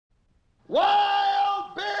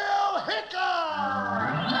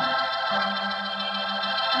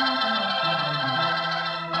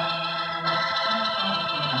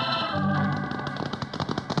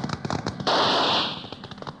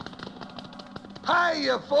Hi,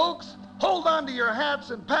 you folks. Hold on to your hats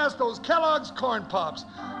and pass those Kellogg's Corn Pops.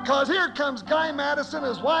 'Cause here comes Guy Madison,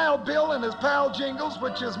 his Wild Bill, and his pal Jingles,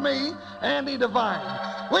 which is me, Andy Devine.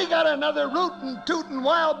 We got another rootin', tootin'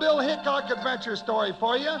 Wild Bill Hickok adventure story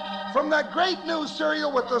for you from that great new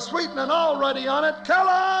cereal with the sweetening already on it,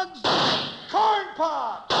 Kellogg's Corn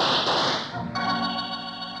Pops.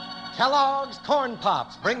 Kellogg's Corn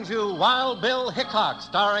Pops brings you Wild Bill Hickok,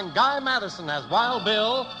 starring Guy Madison as Wild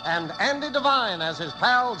Bill and Andy Devine as his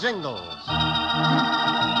pal Jingles.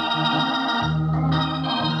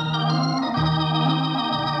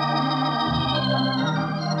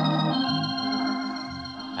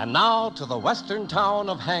 And now to the western town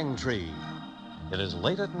of Hangtree. It is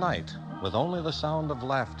late at night, with only the sound of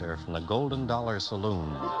laughter from the Golden Dollar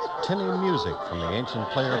Saloon, tinny music from the ancient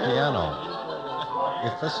player piano.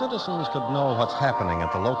 If the citizens could know what's happening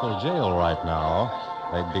at the local jail right now,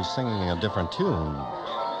 they'd be singing a different tune.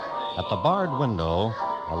 At the barred window,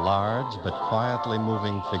 a large but quietly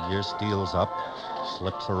moving figure steals up,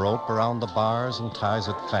 slips a rope around the bars and ties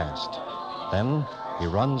it fast. Then he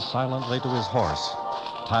runs silently to his horse,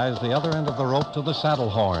 ties the other end of the rope to the saddle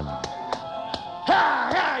horn.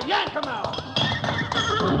 Ha! Yank him out!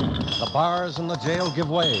 The bars in the jail give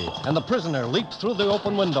way, and the prisoner leaps through the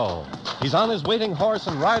open window. He's on his waiting horse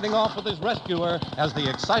and riding off with his rescuer as the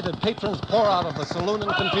excited patrons pour out of the saloon in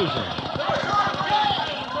confusion.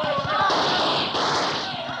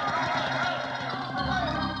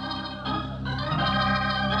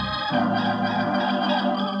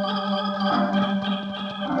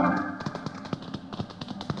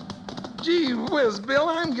 Gee whiz, Bill,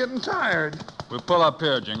 I'm getting tired. We'll pull up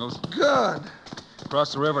here, Jingles. Good.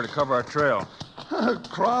 Cross the river to cover our trail.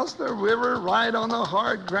 Cross the river, ride on the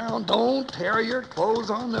hard ground, don't tear your clothes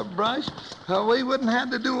on the brush. We wouldn't have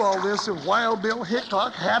to do all this if Wild Bill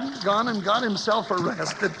Hickok hadn't gone and got himself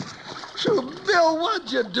arrested. Shoo, Bill,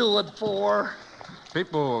 what'd you do it for?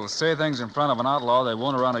 People say things in front of an outlaw they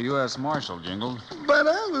won't around a U.S. Marshal, Jingles. But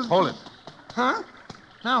I was... Hold it. Huh?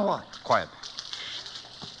 Now what? Quiet.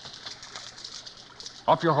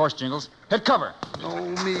 Off your horse, Jingles. Hit cover. Oh,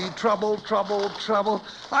 me, trouble.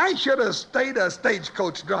 I should have stayed a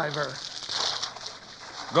stagecoach driver.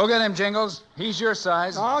 Go get him, Jingles. He's your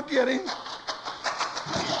size. I'll get him.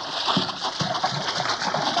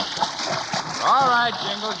 All right,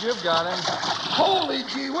 Jingles, you've got him. Holy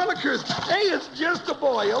gee willikers. Hey, it's just a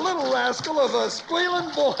boy, a little rascal of a squealing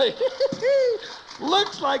boy.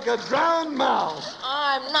 Looks like a drowned mouse.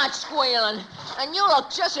 I'm not squealing. And you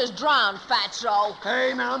look just as drowned, fatso.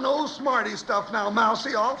 Hey, now, no smarty stuff now,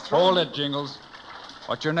 Mousy. I'll throw... Hold it, Jingles.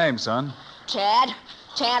 What's your name, son? Tad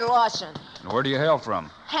Lawson. And where do you hail from?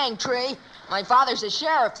 Hangtree. My father's a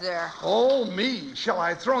sheriff there. Oh, me. Shall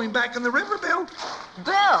I throw him back in the river, Bill?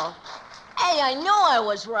 Bill? Hey, I knew I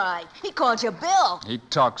was right. He called you Bill. He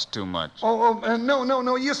talks too much.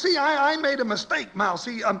 No. You see, I made a mistake,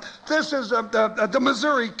 Mousy. This is the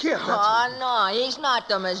Missouri Kid. No, he's not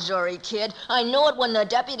the Missouri Kid. I knew it when the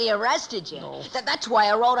deputy arrested you. No. That's why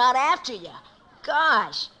I rode out after you.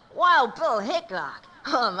 Gosh, Wild Bill Hickok.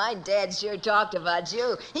 Oh, my dad sure talked about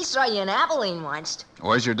you. He saw you in Abilene once.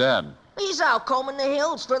 Where's your dad? He's out combing the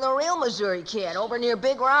hills for the real Missouri Kid over near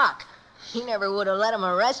Big Rock. He never would have let him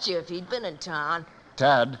arrest you if he'd been in town.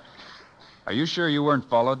 Tad, are you sure you weren't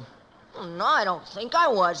followed? No, I don't think I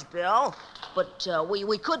was, Bill. But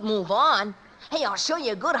we could move on. Hey, I'll show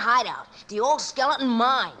you a good hideout. The old skeleton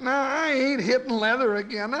mine. No, I ain't hitting leather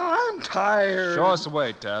again. Now, I'm tired. Show us the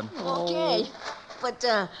way, Tad. Okay. But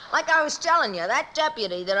like I was telling you, that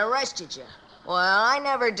deputy that arrested you, well, I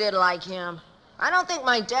never did like him. I don't think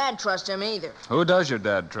my dad trusts him either. Who does your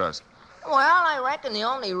dad trust? Well, I reckon the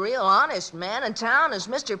only real honest man in town is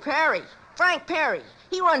Mr. Perry. Frank Perry.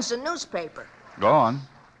 He runs the newspaper. Go on.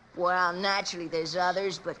 Well, naturally there's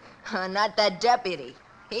others, but not that deputy.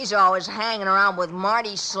 He's always hanging around with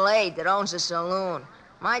Marty Slade that owns the saloon.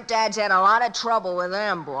 My dad's had a lot of trouble with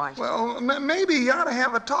them, boy. Well, maybe you ought to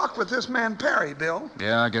have a talk with this man Perry, Bill.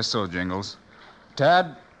 Yeah, I guess so, Jingles.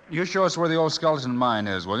 Tad, you show us where the old skeleton mine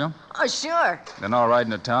is, will you? Oh, sure. Then I'll ride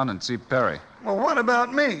into town and see Perry. Well, what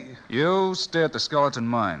about me? You stay at the skeleton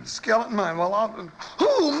mine. Skeleton mine. Well, I'll...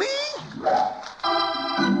 Who, me?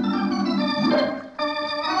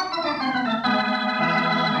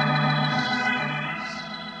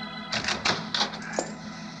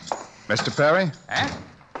 Mr. Perry? Huh?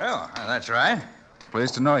 Oh, that's right.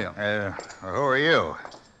 Pleased to know you. Who are you?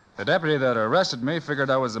 The deputy that arrested me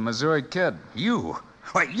figured I was the Missouri Kid. You?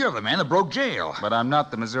 Why, you're the man that broke jail. But I'm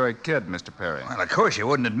not the Missouri Kid, Mr. Perry. Well, of course you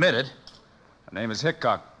wouldn't admit it. The name is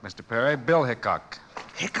Hickok, Mr. Perry. Bill Hickok.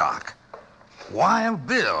 Hickok? Wild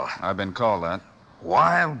Bill. I've been called that.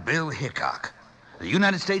 Wild Bill Hickok. The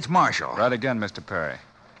United States Marshal. Right again, Mr. Perry.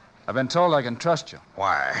 I've been told I can trust you.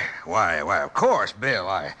 Why, of course, Bill.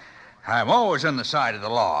 I'm always on the side of the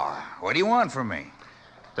law. What do you want from me?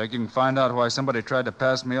 Think you can find out why somebody tried to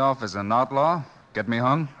pass me off as an outlaw? Get me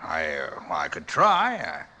hung? I could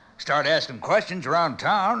try. Start asking questions around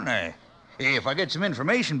town. If I get some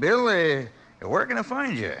information, Bill, where can I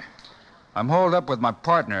find you? I'm holed up with my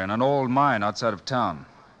partner in an old mine outside of town.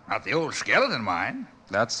 Not the old skeleton mine.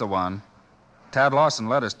 That's the one. Tad Lawson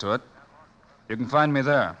led us to it. You can find me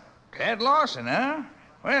there. Tad Lawson, huh?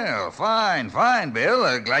 Well, fine,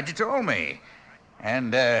 Bill. Glad you told me.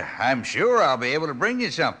 And I'm sure I'll be able to bring you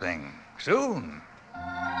something soon.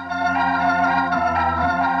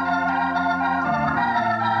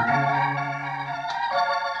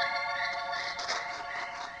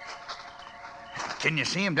 Can you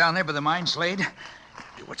see him down there by the mine, Slade?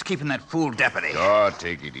 What's keeping that fool deputy? Oh,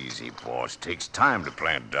 take it easy, boss. Takes time to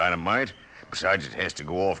plant dynamite. Besides, it has to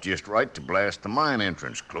go off just right to blast the mine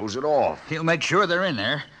entrance. Close it off. He'll make sure they're in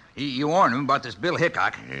there. You warn him about this Bill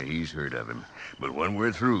Hickok. Yeah, he's heard of him. But when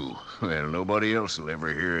we're through, well, nobody else will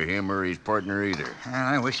ever hear of him or his partner either.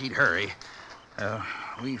 I wish he'd hurry.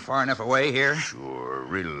 We far enough away here? Sure.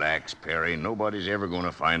 Relax, Perry. Nobody's ever going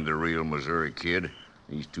to find the real Missouri Kid.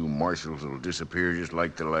 These two marshals will disappear just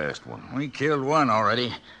like the last one. We killed one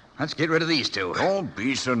already. Let's get rid of these two. Don't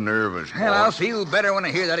be so nervous, Well, I'll boss. feel better when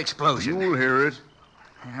I hear that explosion. You'll hear it.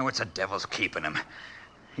 What's the devil's keeping him?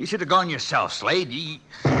 You should have gone yourself, Slade.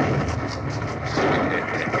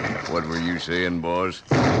 What were you saying, boss?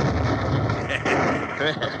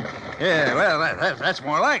 Yeah, well, that's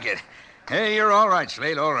more like it. Hey, you're all right,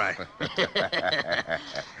 Slade, all right.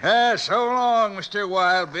 So long, Mr.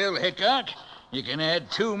 Wild Bill Hickok. You can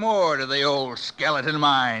add 2 more to the old skeleton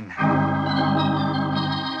mine.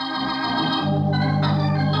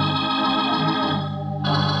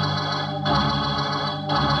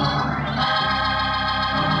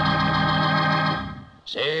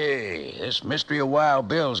 Say, this mystery of Wild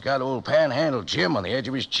Bill's got old Panhandle Jim on the edge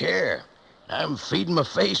of his chair. I'm feeding my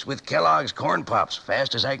face with Kellogg's Corn Pops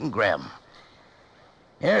fast as I can grab 'em.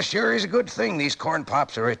 Yeah, sure is a good thing these Corn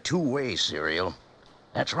Pops are a two-way cereal.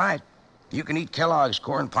 That's right. You can eat Kellogg's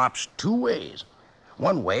Corn Pops 2 ways.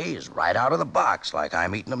 One way is right out of the box, like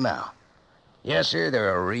I'm eating them now. Yes, sir,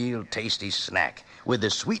 they're a real tasty snack with the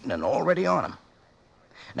sweetening already on 'em.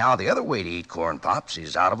 Now, the other way to eat Corn Pops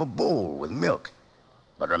is out of a bowl with milk.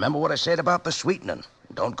 But remember what I said about the sweetening.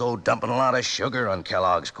 Don't go dumping a lot of sugar on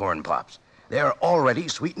Kellogg's Corn Pops. They're already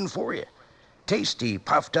sweetened for you. Tasty,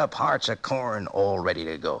 puffed-up hearts of corn all ready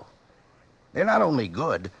to go. They're not only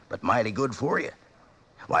good, but mighty good for you.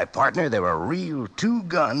 Why, partner, they're a real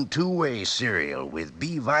two-gun, two-way cereal with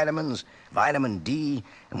B vitamins, vitamin D,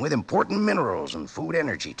 and with important minerals and food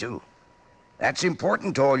energy, too. That's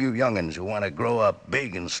important to all you young'uns who want to grow up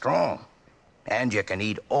big and strong. And you can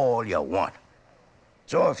eat all you want.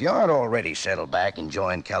 So if you aren't already settled back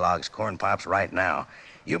enjoying Kellogg's Corn Pops right now,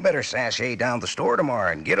 you better sashay down the store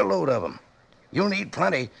tomorrow and get a load of them. You'll need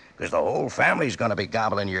plenty, because the whole family's going to be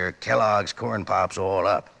gobbling your Kellogg's Corn Pops all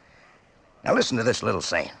up. Now listen to this little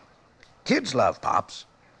saying. Kids love Pops.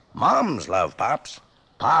 Moms love Pops.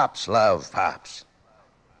 Pops love Pops.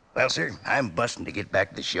 Well, sir, I'm busting to get back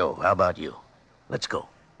to the show. How about you? Let's go.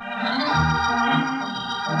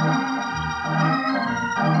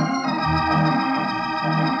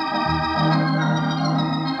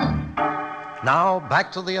 Now,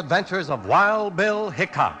 back to the adventures of Wild Bill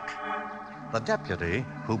Hickok. The deputy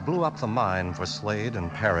who blew up the mine for Slade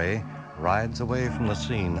and Perry rides away from the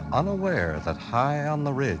scene, unaware that high on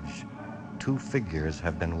the ridge, 2 figures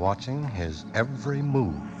have been watching his every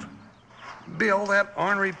move. Bill, that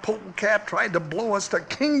ornery polecat tried to blow us to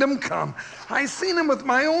kingdom come. I seen him with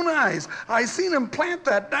my own eyes. I seen him plant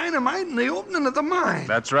that dynamite in the opening of the mine.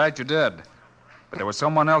 That's right, you did. But there was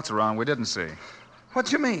someone else around we didn't see.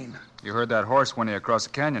 What you mean? You heard that horse whinny across the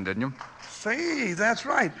canyon, didn't you? Say, that's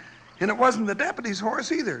right. And it wasn't the deputy's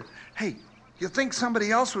horse either. Hey, you think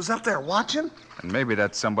somebody else was up there watching? And maybe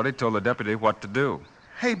that somebody told the deputy what to do.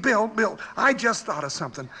 Hey, Bill, I just thought of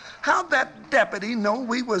something. How'd that deputy know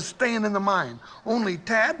we was staying in the mine? Only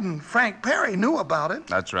Tad and Frank Perry knew about it.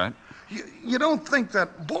 That's right. You don't think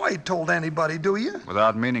that Boyd told anybody, do you?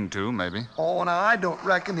 Without meaning to, maybe. Oh, now, I don't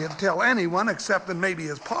reckon he'd tell anyone except maybe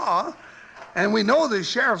his pa. And we know the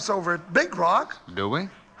sheriff's over at Big Rock. Do we?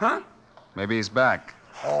 Huh? Maybe he's back.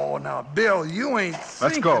 Oh, now, Bill, you ain't Let's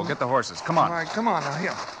thinking... go. Get the horses. Come on. All right, come on now,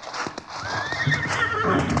 here.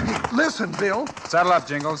 Hey, listen, Bill. Saddle up,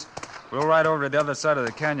 Jingles. We'll ride over to the other side of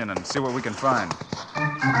the canyon and see what we can find.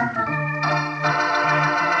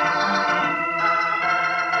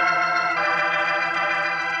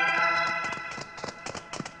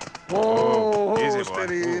 Oh, Easy, boy.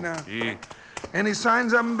 steady now. Ooh. Any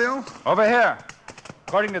signs of them, Bill? Over here.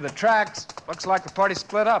 According to the tracks, looks like the party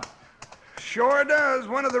split up. Sure does.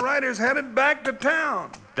 One of the riders headed back to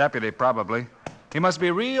town. Deputy, probably. He must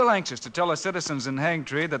be real anxious to tell the citizens in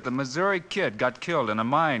Hangtree that the Missouri Kid got killed in a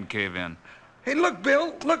mine cave-in. Hey, look,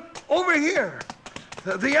 Bill. Look, over here.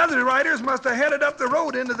 The other riders must have headed up the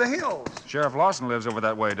road into the hills. Sheriff Lawson lives over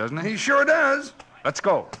that way, doesn't he? He sure does. Let's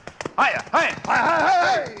go. Hiya, hiya!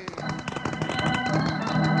 Hey!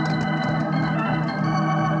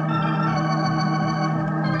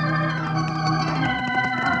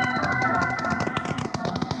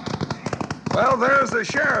 Well, there's the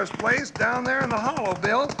sheriff's place down there in the hollow,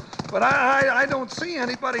 Bill. But I don't see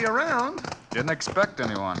anybody around. Didn't expect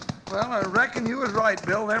anyone. Well, I reckon you was right,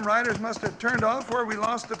 Bill. Them riders must have turned off where we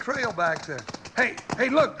lost the trail back there. Hey,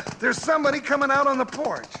 look. There's somebody coming out on the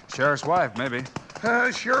porch. Sheriff's wife, maybe.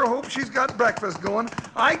 Sure hope she's got breakfast going.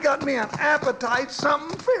 I got me an appetite,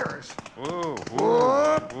 something fierce. Ooh,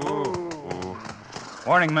 Whoop, ooh.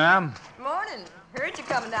 Morning, ma'am. Morning. Heard you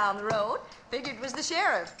coming down the road. Figured it was the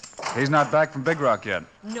sheriff. He's not back from Big Rock yet.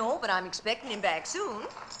 No, but I'm expecting him back soon.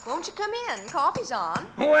 Won't you come in? Coffee's on.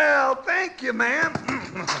 Well, thank you, ma'am.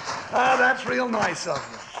 That's real nice of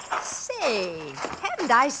you. Say,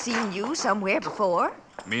 haven't I seen you somewhere before?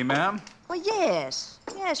 Me, ma'am? Well, yes.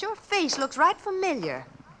 Yes, your face looks right familiar.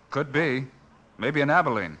 Could be. Maybe in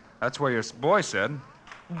Abilene. That's where your boy said.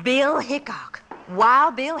 Bill Hickok.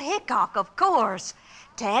 Wild Bill Hickok, of course.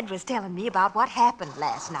 Tad was telling me about what happened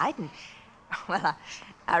last night, and, well,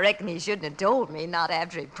 I reckon he shouldn't have told me, not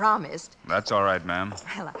after he promised. That's all right, ma'am.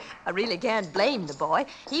 Well, I really can't blame the boy.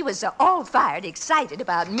 He was all fired, excited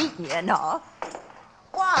about meeting you and all.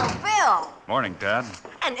 Wow, Bill! Morning, Dad.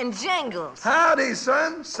 And Jingles. Howdy,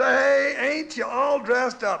 son. Say, ain't you all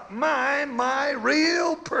dressed up? My,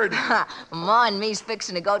 real pretty. Ma and me's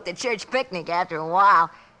fixing to go to the church picnic after a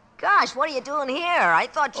while. Gosh, what are you doing here? I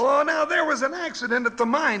thought you... Oh, now, there was an accident at the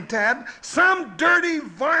mine, Tad. Some dirty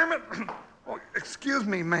varmint... Oh, excuse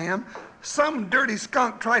me, ma'am. Some dirty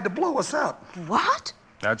skunk tried to blow us up. What?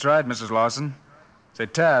 That's right, Mrs. Lawson. Say,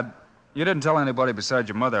 Tad, you didn't tell anybody besides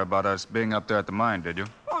your mother about us being up there at the mine, did you?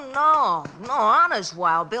 Oh, no, honest,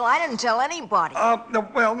 Wild Bill. I didn't tell anybody.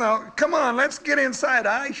 Well, now, come on, let's get inside.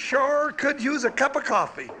 I sure could use a cup of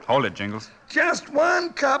coffee. Hold it, Jingles. Just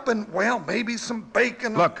one cup and, well, maybe some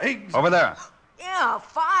bacon Look, and eggs. over there. Yeah,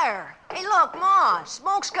 fire. Hey, look, Ma,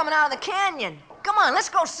 smoke's coming out of the canyon. Come on, let's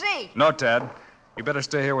go see. No, Tad. You better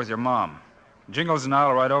stay here with your mom. Jingles and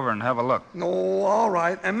I'll ride over and have a look. No, all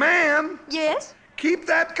right. And, ma'am, Yes? keep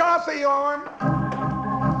that coffee on.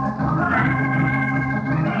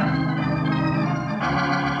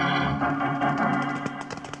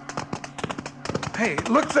 Hey,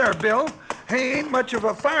 look there, Bill. Hey, ain't much of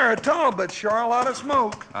a fire at all, but sure a lot of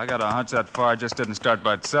smoke. I got a hunch that fire just didn't start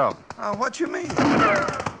by itself. What you mean?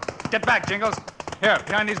 Get back, Jingles. Here,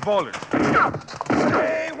 behind these boulders.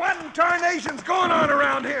 Hey, what in tarnation's going on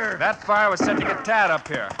around here? That fire was set to get Tad up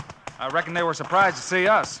here. I reckon they were surprised to see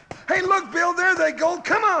us. Hey, look, Bill, there they go.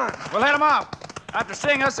 Come on. We'll head them off. After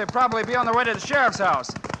seeing us, they'll probably be on their way to the sheriff's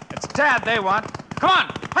house. It's Tad they want. Come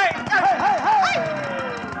on. Hey!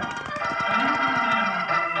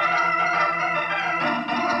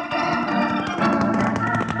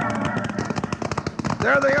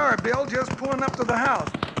 There they are, Bill, just pulling up to the house.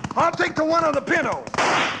 I'll take the one on the pinto.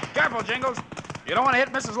 Careful, Jingles. You don't want to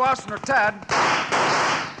hit Mrs. Lawson or Tad.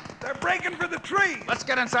 They're breaking for the tree. Let's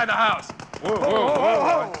get inside the house. Whoa,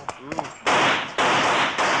 whoa.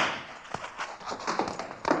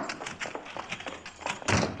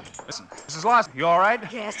 Listen, Mrs. Lawson, you all right?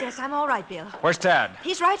 Yes, I'm all right, Bill. Where's Tad?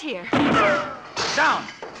 He's right here. Down.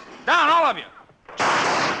 Down, all of you.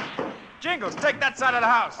 Jingles, take that side of the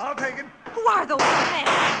house. I'll take it. Who are those men?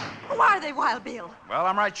 Who are they, Wild Bill? Well,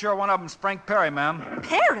 I'm right sure one of them's Frank Perry, ma'am.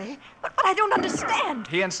 Perry? But I don't understand.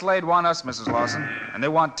 He and Slade want us, Mrs. Lawson, and they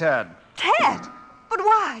want Tad. Tad? But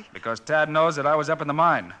why? Because Tad knows that I was up in the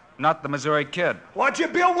mine, not the Missouri Kid. Watch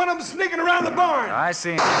it, Bill. One of them sneaking around the barn. I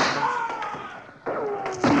seen him.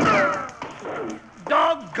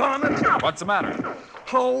 Doggone it. What's the matter?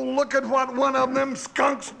 Oh, look at what one of them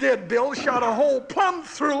skunks did, Bill. Shot a hole plumb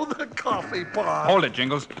through the coffee pot. Hold it,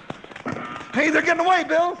 Jingles. Hey, they're getting away,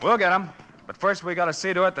 Bill. We'll get them. But first, we gotta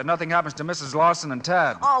see to it that nothing happens to Mrs. Lawson and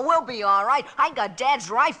Tad. Oh, we'll be all right. I got Dad's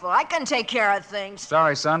rifle. I can take care of things.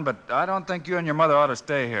 Sorry, son, but I don't think you and your mother ought to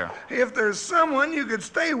stay here. If there's someone you could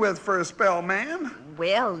stay with for a spell, man.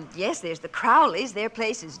 Well, yes, there's the Crowleys. Their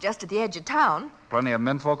place is just at the edge of town. Plenty of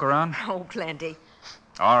menfolk around? Oh, plenty.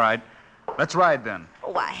 All right. Let's ride then.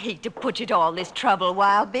 Oh, I hate to put you to all this trouble,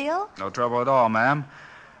 Wild Bill. No trouble at all, ma'am.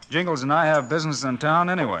 Jingles and I have business in town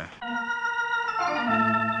anyway.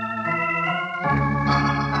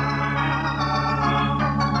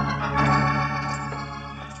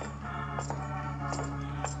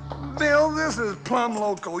 this is plumb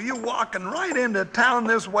loco. You walking right into town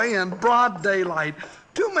this way in broad daylight.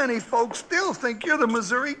 Too many folks still think you're the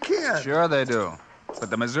Missouri Kid. Sure they do. But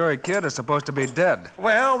the Missouri Kid is supposed to be dead.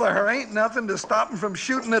 Well, there ain't nothing to stop him from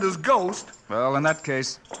shooting at his ghost. Well, in that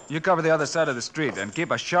case, you cover the other side of the street and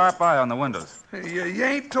keep a sharp eye on the windows. You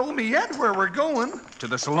ain't told me yet where we're going. To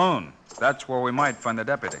the saloon. That's where we might find the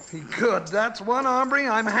deputy. Good. That's one hombre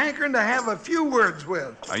I'm hankering to have a few words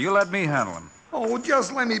with. Now, you let me handle him. Oh,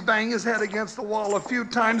 just let me bang his head against the wall a few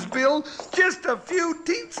times, Bill. Just a few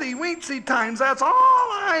teensy-weensy times. That's all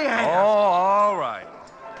I ask. Oh, all right.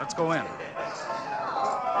 Let's go in.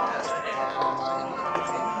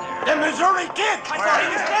 The Missouri Kid! I thought he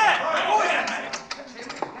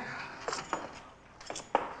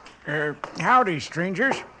was dead! Howdy,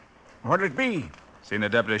 strangers. What'll it be? Seen the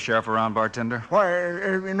deputy sheriff around, bartender?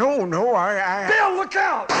 Why, no, I... Bill, look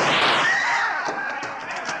out!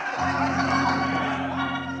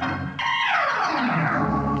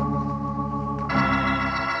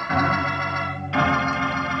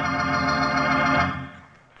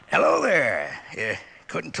 Hello there.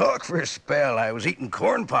 Couldn't talk for a spell. I was eating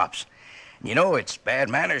corn pops. You know, it's bad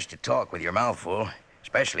manners to talk with your mouth full,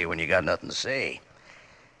 especially when you got nothing to say.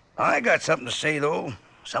 I got something to say, though.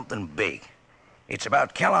 Something big. It's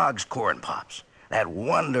about Kellogg's Corn Pops, that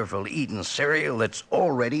wonderful eating cereal that's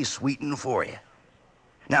already sweetened for you.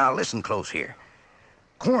 Now, listen close here.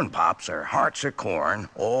 Corn Pops are hearts of corn,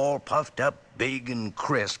 all puffed up big and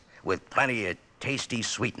crisp with plenty of tasty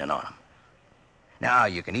sweetening on them. Now,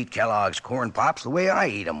 you can eat Kellogg's Corn Pops the way I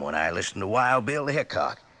eat them when I listen to Wild Bill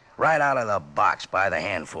Hickok, right out of the box by the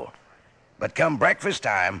handful. But come breakfast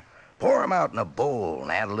time, pour 'em out in a bowl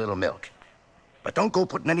and add a little milk. But don't go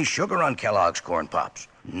putting any sugar on Kellogg's Corn Pops.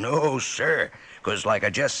 No, sir, 'cause like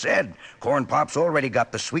I just said, Corn Pops already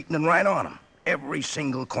got the sweetening right on 'em. Every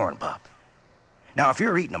single Corn Pop. Now, if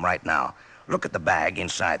you're eating them right now, look at the bag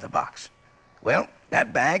inside the box. Well,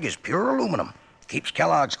 that bag is pure aluminum. Keeps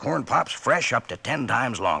Kellogg's Corn Pops fresh up to 10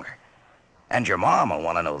 times longer. And your mom will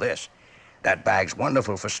want to know this. That bag's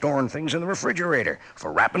wonderful for storing things in the refrigerator,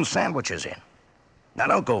 for wrapping sandwiches in. Now,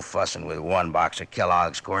 don't go fussing with one box of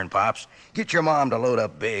Kellogg's Corn Pops. Get your mom to load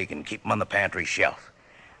up big and keep them on the pantry shelf.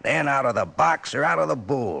 Then out of the box or out of the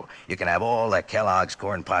bowl, you can have all the Kellogg's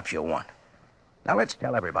Corn Pops you want. Now, let's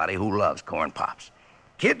tell everybody who loves Corn Pops.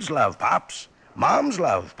 Kids love Pops. Moms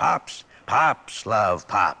love Pops. Pops love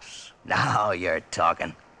Pops. Now you're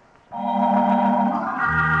talking.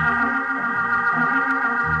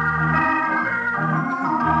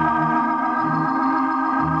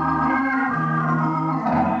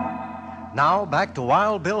 Now back to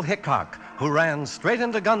Wild Bill Hickok, who ran straight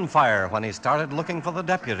into gunfire when he started looking for the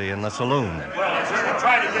deputy in the saloon.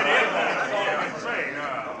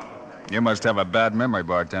 You must have a bad memory,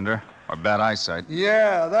 bartender, or bad eyesight.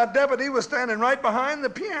 Yeah, that deputy was standing right behind the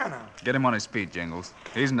piano. Get him on his feet, Jingles.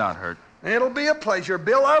 He's not hurt. It'll be a pleasure,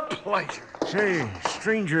 Bill, a pleasure. Say,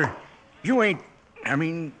 stranger, you ain't...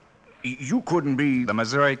 you couldn't be... The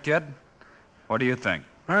Missouri Kid? What do you think?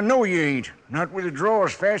 I know you ain't. Not with a draw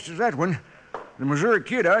as fast as that one. The Missouri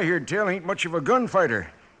Kid, I heard tell, ain't much of a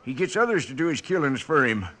gunfighter. He gets others to do his killings for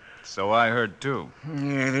him. So I heard, too.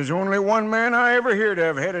 Yeah, there's only one man I ever heard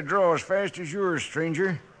of had a draw as fast as yours,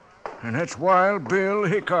 stranger. And that's Wild Bill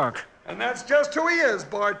Hickok. And that's just who he is,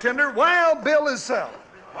 bartender. Wild Bill himself.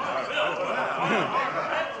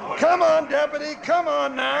 Come on, deputy. Come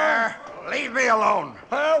on now. Leave me alone.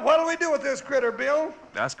 Well, what'll we do with this critter, Bill?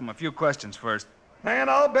 Ask him a few questions first.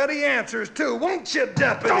 And I'll bet he answers, too. Won't you,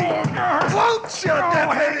 deputy? Won't you,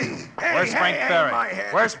 deputy? Where's Frank Perry?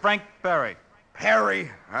 Where's Frank Perry?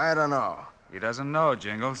 Perry? I don't know. He doesn't know,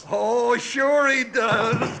 Jingles. Oh, sure he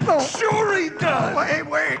does. Sure he does.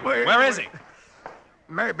 Wait. Where is he?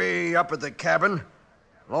 Maybe up at the cabin.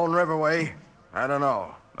 Lone River way. I don't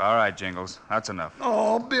know. All right, Jingles. That's enough.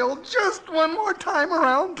 Oh, Bill, just one more time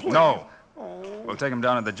around, please. No. Oh. We'll take him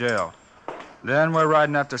down to the jail. Then we're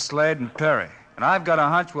riding after Slade and Perry. And I've got a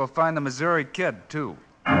hunch we'll find the Missouri Kid, too.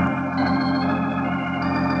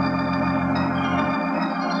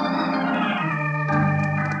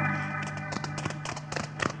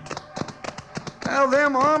 Now,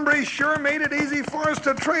 them hombres sure made it easy for us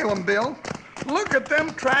to trail them, Bill. Look at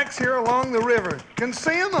them tracks here along the river. Can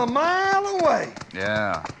see them a mile away.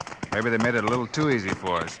 Yeah. Maybe they made it a little too easy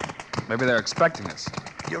for us. Maybe they're expecting us.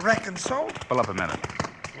 You reckon so? Pull up a minute.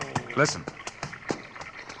 Listen.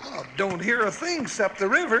 Oh, don't hear a thing except the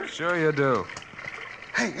river. Sure you do.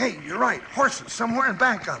 Hey, you're right. Horses somewhere in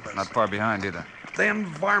back of us. Not far behind either. Them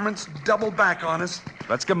varmints double back on us.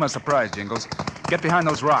 Let's give them a surprise, Jingles. Get behind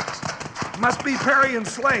those rocks. Must be Perry and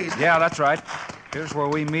Slade. Yeah, that's right. Here's where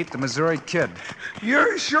we meet the Missouri Kid.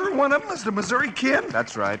 You're sure one of them is the Missouri Kid?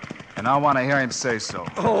 That's right. And I want to hear him say so.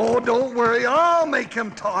 Oh, don't worry. I'll make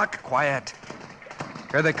him talk. Quiet.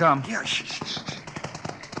 Here they come. Yeah, shh.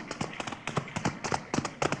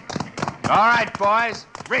 All right, boys.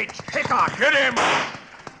 Reach. Hickok, hit him!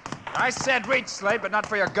 I said reach, Slade, but not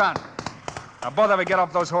for your gun. Now, both of you get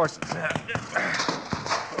off those horses.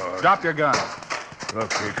 Drop your guns.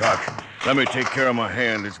 Look, Hickok, let me take care of my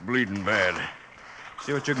hand. It's bleeding bad.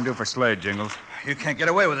 See what you can do for Slade, Jingles. You can't get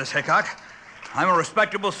away with this, Hickok. I'm a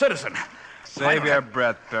respectable citizen. Save your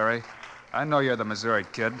breath, Perry. I know you're the Missouri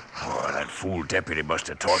Kid. Oh, that fool deputy must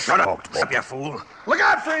have talked. Shut up, you fool. Look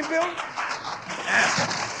out for him, Bill.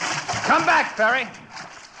 Come back, Perry.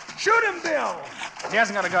 Shoot him, Bill. He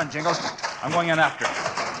hasn't got a gun, Jingles. I'm going in after him.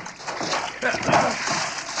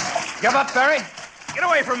 Give up, Perry. Get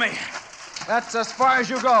away from me. That's as far as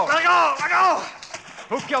you go. Let go.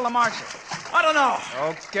 Who killed the marshal? I don't know.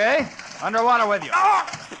 Okay. Underwater with you. Oh,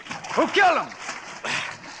 Who killed him?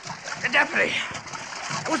 the deputy.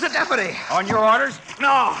 It was the deputy. On your orders?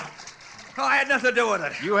 No, I had nothing to do with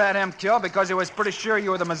it. You had him killed because he was pretty sure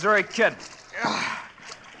you were the Missouri Kid.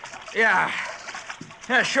 Yeah,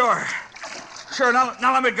 sure. Sure, now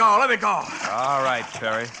let me go. All right,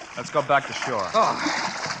 Perry. Let's go back to shore. Oh,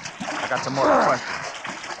 I got some more questions.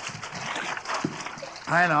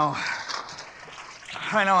 I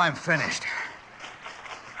know I'm finished.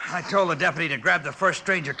 I told the deputy to grab the first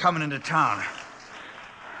stranger coming into town.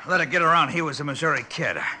 Let it get around he was a Missouri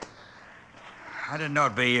Kid. I didn't know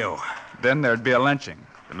it'd be you. Then there'd be a lynching.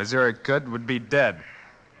 The Missouri Kid would be dead.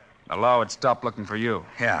 The law would stop looking for you.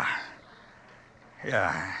 Yeah.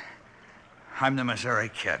 I'm the Missouri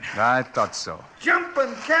Kid. I thought so.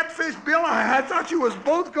 Jumping catfish, Bill. I thought you was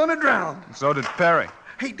both going to drown. So did Perry.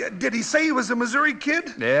 Hey, did he say he was a Missouri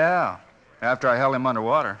Kid? Yeah, after I held him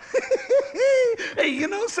underwater. Hey, you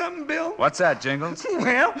know something, Bill? What's that, Jingles?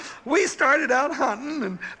 Well, we started out hunting,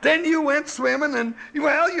 and then you went swimming, and,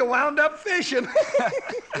 well, you wound up fishing.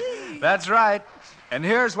 That's right. And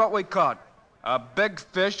here's what we caught. A big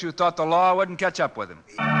fish who thought the law wouldn't catch up with him.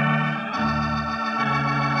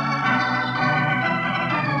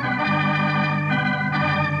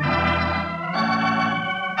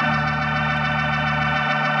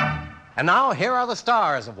 And now, here are the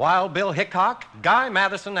stars of Wild Bill Hickok, Guy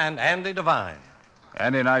Madison, and Andy Devine.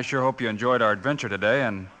 Andy and I sure hope you enjoyed our adventure today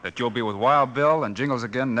and that you'll be with Wild Bill and Jingles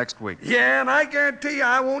again next week. Yeah, and I guarantee you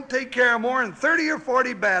I won't take care of more than 30 or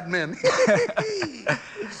 40 bad men.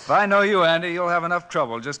 If I know you, Andy, you'll have enough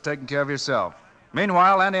trouble just taking care of yourself.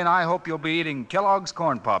 Meanwhile, Andy and I hope you'll be eating Kellogg's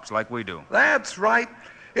Corn Pops like we do. That's right.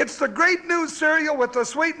 It's the great new cereal with the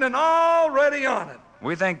sweetening already on it.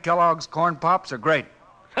 We think Kellogg's Corn Pops are great.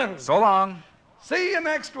 So long. See you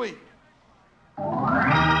next week.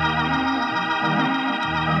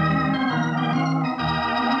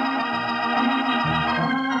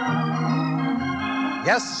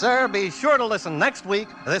 Yes, sir, be sure to listen next week,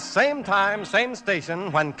 this same time, same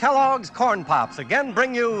station, when Kellogg's Corn Pops again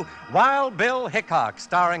bring you Wild Bill Hickok,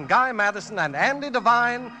 starring Guy Madison and Andy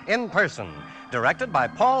Devine in person. Directed by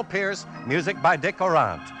Paul Pierce, music by Dick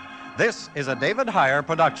Orant. This is a David Heyer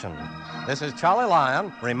production. This is Charlie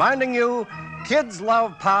Lyon reminding you, kids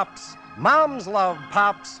love Pops, moms love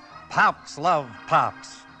Pops, Pops love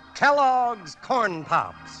Pops. Kellogg's Corn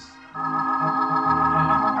Pops.